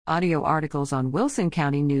Audio articles on Wilson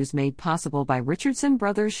County News made possible by Richardson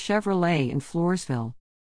Brothers Chevrolet in Floresville.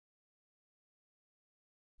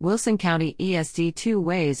 Wilson County ESD2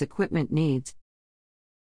 weighs equipment needs.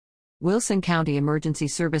 Wilson County Emergency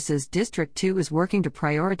Services District 2 is working to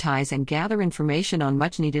prioritize and gather information on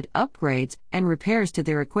much-needed upgrades and repairs to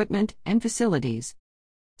their equipment and facilities.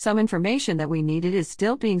 Some information that we needed is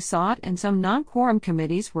still being sought, and some non-quorum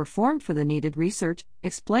committees were formed for the needed research,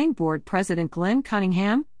 explained Board President Glenn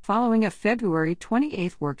Cunningham, following a February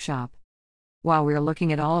 28 workshop. While we are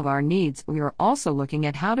looking at all of our needs, we are also looking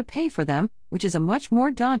at how to pay for them, which is a much more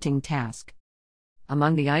daunting task.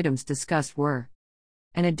 Among the items discussed were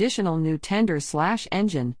an additional new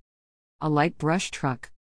tender/engine, a light brush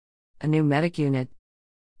truck, a new medic unit,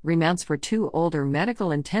 remounts for 2 older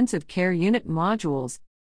medical intensive care unit modules,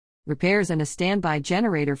 repairs and a standby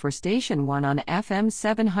generator for Station 1 on FM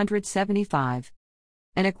 775,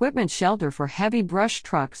 an equipment shelter for heavy brush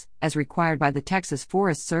trucks, as required by the Texas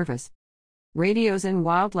Forest Service, radios and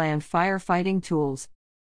wildland firefighting tools,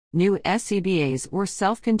 new SCBAs or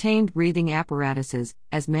self-contained breathing apparatuses,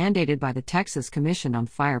 as mandated by the Texas Commission on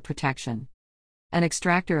Fire Protection. An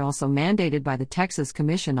extractor also mandated by the Texas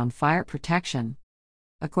Commission on Fire Protection.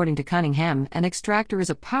 According to Cunningham, an extractor is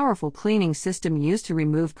a powerful cleaning system used to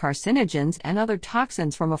remove carcinogens and other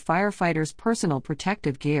toxins from a firefighter's personal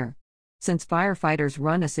protective gear. Since firefighters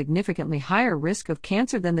run a significantly higher risk of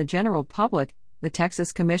cancer than the general public, the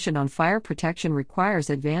Texas Commission on Fire Protection requires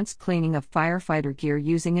advanced cleaning of firefighter gear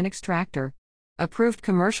using an extractor. Approved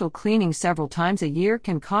commercial cleaning several times a year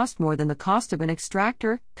can cost more than the cost of an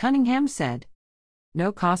extractor, Cunningham said.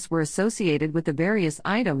 No costs were associated with the various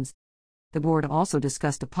items. The board also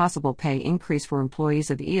discussed a possible pay increase for employees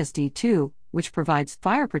of ESD2, which provides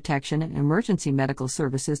fire protection and emergency medical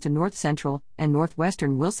services to North Central and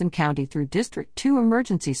Northwestern Wilson County through District 2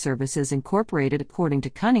 Emergency Services Incorporated. According to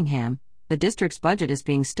Cunningham, the district's budget is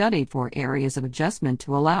being studied for areas of adjustment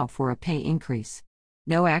to allow for a pay increase.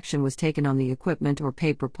 No action was taken on the equipment or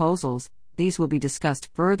pay proposals. These will be discussed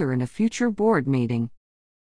further in a future board meeting.